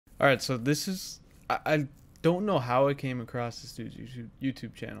All right, so this is I don't know how I came across this dude's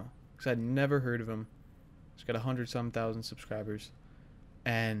YouTube channel because I'd never heard of him. He's got 100-some thousand subscribers,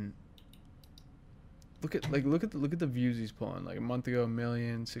 and look at the views he's pulling. Like a month ago,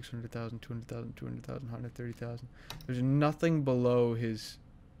 1,000,000, 600,000, 200,000, 200,000, 130,000. There's nothing below his.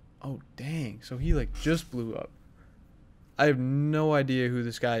 Oh dang! So he like just blew up. I have no idea who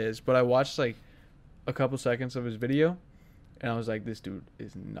this guy is, but I watched like a couple seconds of his video, and I was like, this dude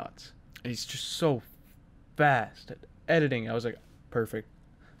is nuts. And he's just so fast at editing. I was like, perfect.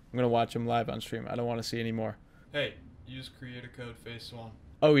 I'm gonna watch him live on stream. I don't want to see any more. Hey, use creator code FaZe Swan.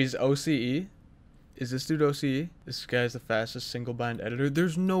 Oh, he's OCE? Is this dude OCE? This guy's the fastest single bind editor.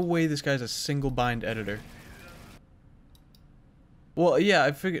 There's no way this guy's a single bind editor. Well, yeah,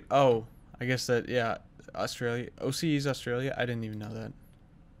 I figured. Oh, I guess that, yeah, Australia. OCE is Australia. I didn't even know that.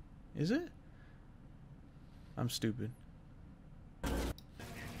 Is it? I'm stupid.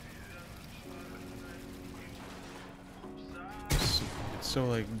 It's so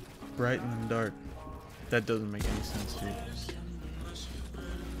like bright and then dark. That doesn't make any sense, dude.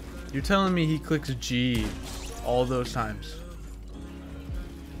 You're telling me he clicks G all those times?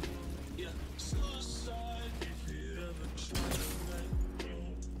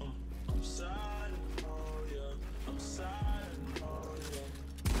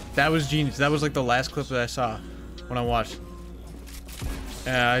 That was genius. That was like the last clip that I saw when I watched.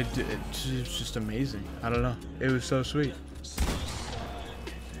 And it was just amazing. I don't know. It was so sweet.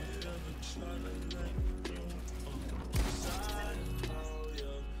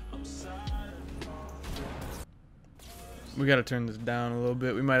 We gotta turn this down a little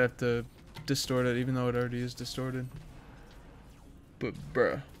bit. We might have to distort it, even though it already is distorted. But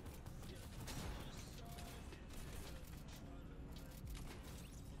bruh.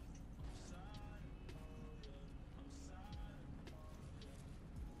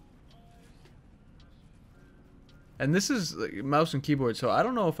 And this is like mouse and keyboard, so I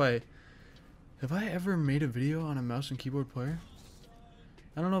don't know if have I ever made a video on a mouse and keyboard player?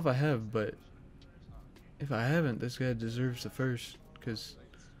 I don't know if I have, but if I haven't, this guy deserves the first, because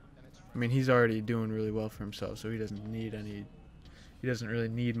I mean, he's already doing really well for himself, so he doesn't really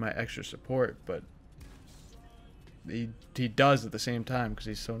need my extra support, but he does at the same time because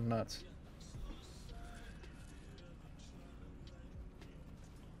he's so nuts.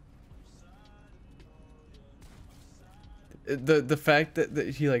 The fact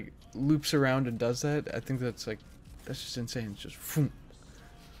that he like loops around and does that, I think that's just insane. It's just boom.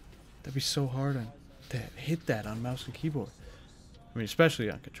 That'd be so hard to hit that on mouse and keyboard. I mean,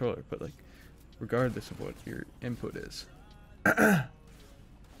 especially on controller, but like regardless of what your input is.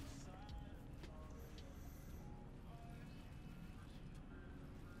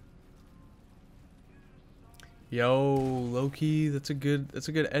 Yo, low-key, that's a good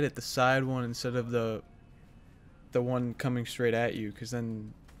edit, the side one instead of the one coming straight at you, because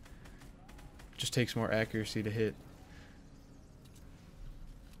then it just takes more accuracy to hit.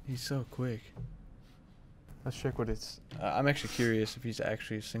 He's so quick. Let's check what it's. I'm actually curious if he's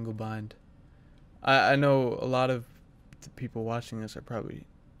actually a single bind. I know a lot of the people watching this are probably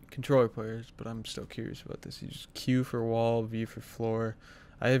controller players, but I'm still curious about this. You just Q for wall, V for floor.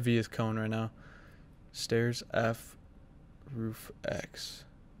 I have V as cone right now. Stairs F, roof X.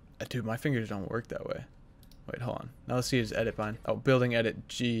 Dude, my fingers don't work that way. Wait, hold on. Now let's see his edit bind. Oh, building edit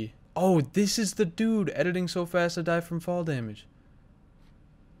G. Oh, this is the dude editing so fast I die from fall damage.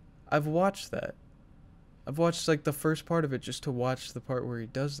 I've watched that. I've watched like the first part of it just to watch the part where he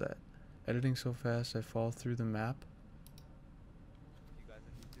does that. Editing so fast I fall through the map.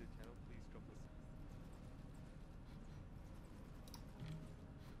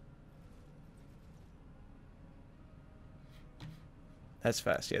 That's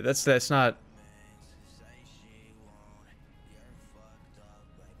fast. Yeah, that's not.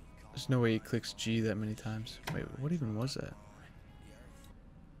 There's no way he clicks G that many times. Wait, what even was that?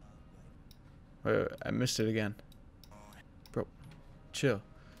 Wait, I missed it again. Bro, chill.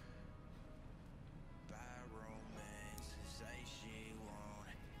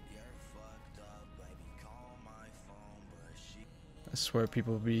 I swear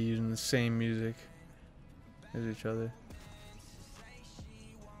people be using the same music as each other.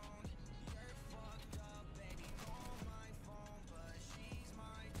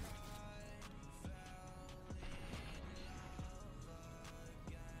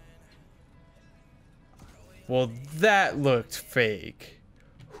 Well, that looked fake.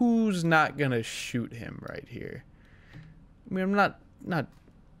 Who's not gonna shoot him right here? I mean, I'm not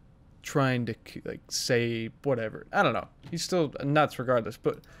trying to like say whatever. I don't know. He's still nuts regardless,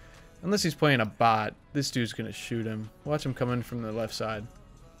 but unless he's playing a bot, this dude's gonna shoot him. Watch him come in from the left side.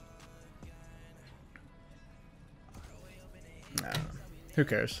 I don't know. Who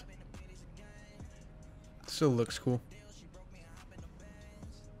cares? Still looks cool.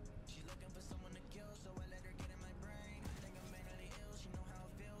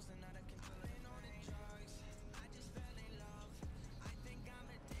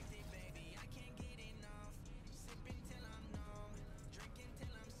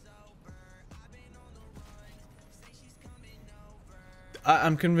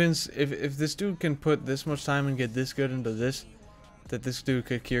 I'm convinced if this dude can put this much time and get this good into this, that this dude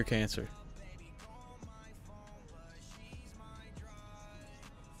could cure cancer.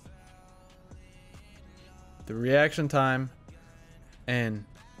 The reaction time and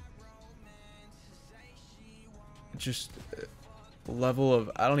just level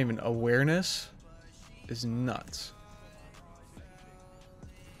of, I don't even, awareness is nuts.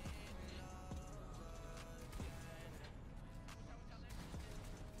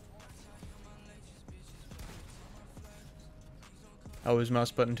 Oh, his mouse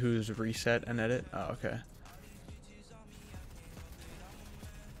button to is reset and edit? Oh, okay.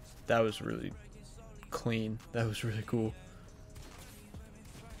 That was really clean. That was really cool.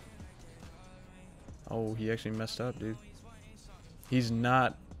 Oh, he actually messed up, dude. He's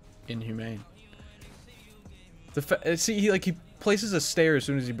not inhumane. See, he places a stair as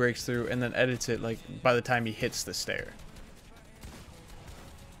soon as he breaks through and then edits it like by the time he hits the stair.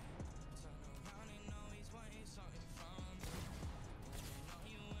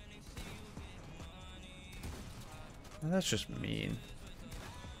 Well, that's just mean.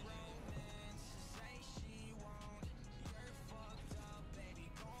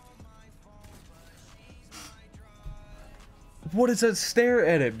 What is that stair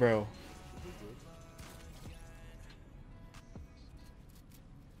edit, bro?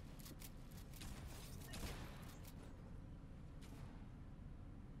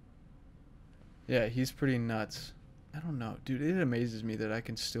 Yeah, he's pretty nuts. I don't know, dude. It amazes me that I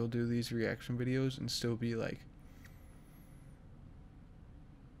can still do these reaction videos and still be like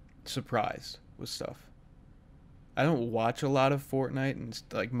surprised with stuff. I don't watch a lot of Fortnite and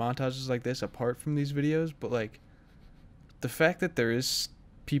like montages like this apart from these videos, but like the fact that there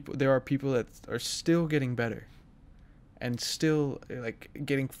are people that are still getting better and still like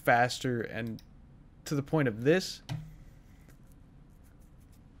getting faster and to the point of this,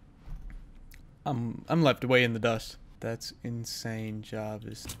 I'm left way in the dust. That's insane,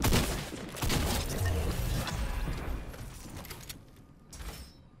 Jarvis.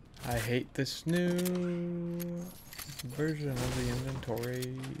 I hate this new version of the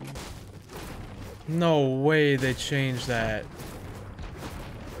inventory. No way they changed that.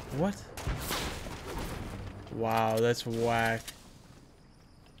 What? Wow, that's whack.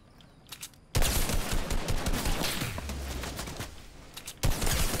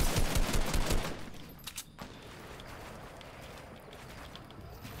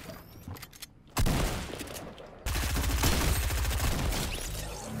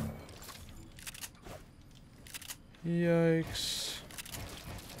 Yikes.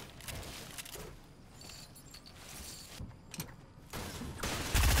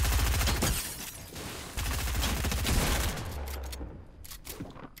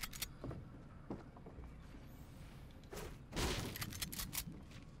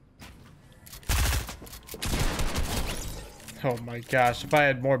 Oh my gosh, if I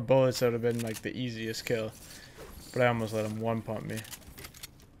had more bullets, that would have been like the easiest kill. But I almost let him one pump me.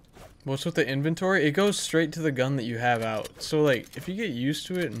 What's with the inventory? It goes straight to the gun that you have out. So like, if you get used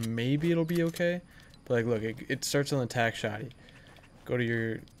to it, maybe it'll be okay. But like, look, it starts on the tac shotty. Go to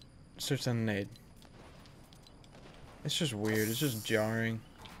your, search on the nade. It's just weird, it's just jarring.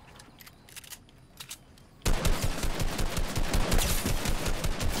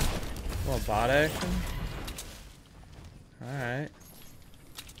 Well, bot action? Alright.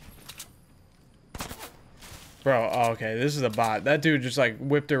 Bro, oh, okay, this is a bot. That dude just like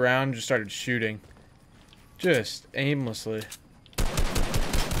whipped around and just started shooting. Just aimlessly.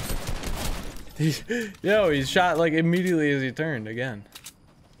 He shot like immediately as he turned again.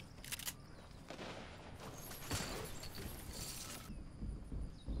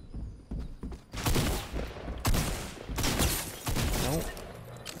 Nope.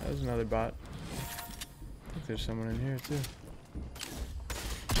 That was another bot. I think there's someone in here too.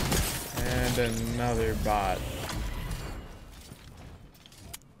 And another bot.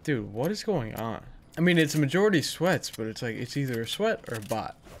 Dude, what is going on? I mean, it's a majority sweats, but it's like, it's either a sweat or a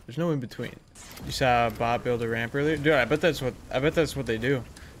bot. There's no in between. You saw a bot build a ramp earlier? Dude, I bet that's what they do.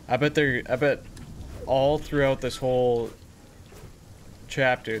 I bet all throughout this whole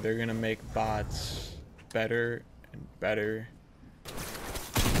chapter, they're gonna make bots better and better.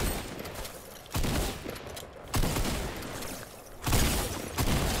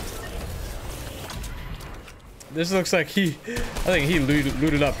 This looks like I think he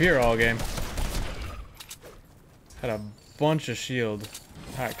looted up here all game. Had a bunch of shield.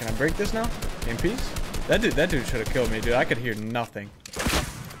 Alright, can I break this now? In peace? That dude should have killed me, dude. I could hear nothing.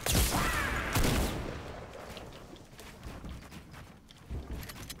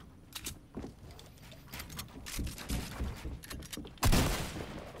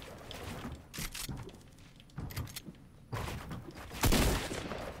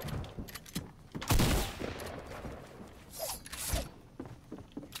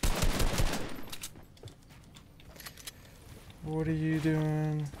 What are you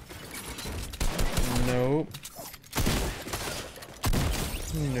doing? Nope.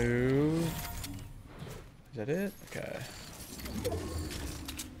 No. Is that it? Okay.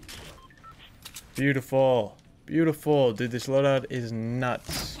 Beautiful. Beautiful. Dude, this loadout is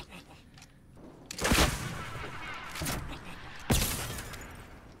nuts.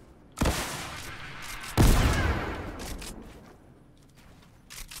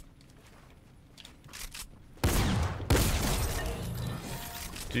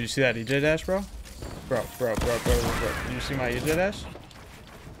 Did you see that EJ dash, bro? Bro. Did you see my EJ dash?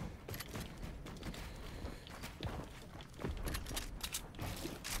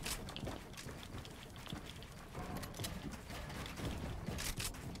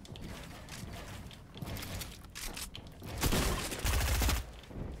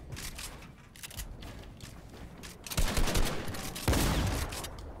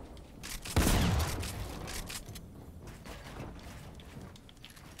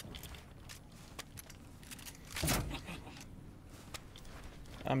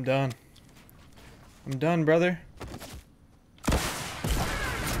 I'm done. I'm done, brother.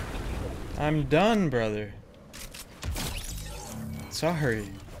 I'm done, brother. Sorry.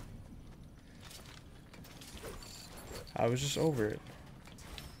 I was just over it.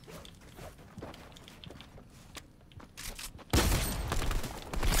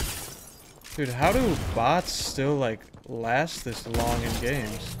 Dude, how do bots still, like, last this long in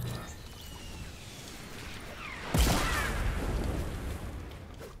games?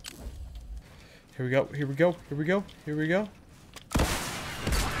 Here we go, here we go, here we go, here we go.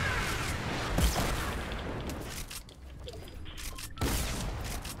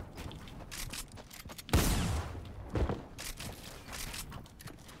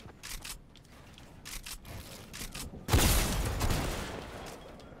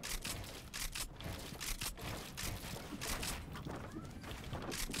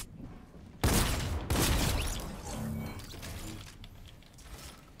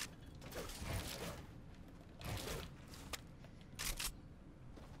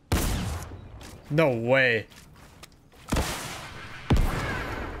 No way.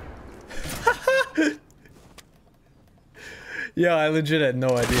 Yeah, I legit had no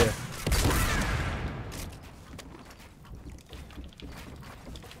idea.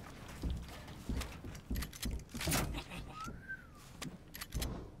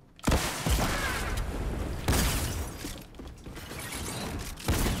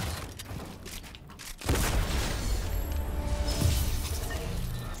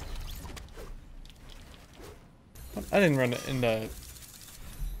 I didn't run into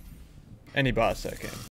any bots that game.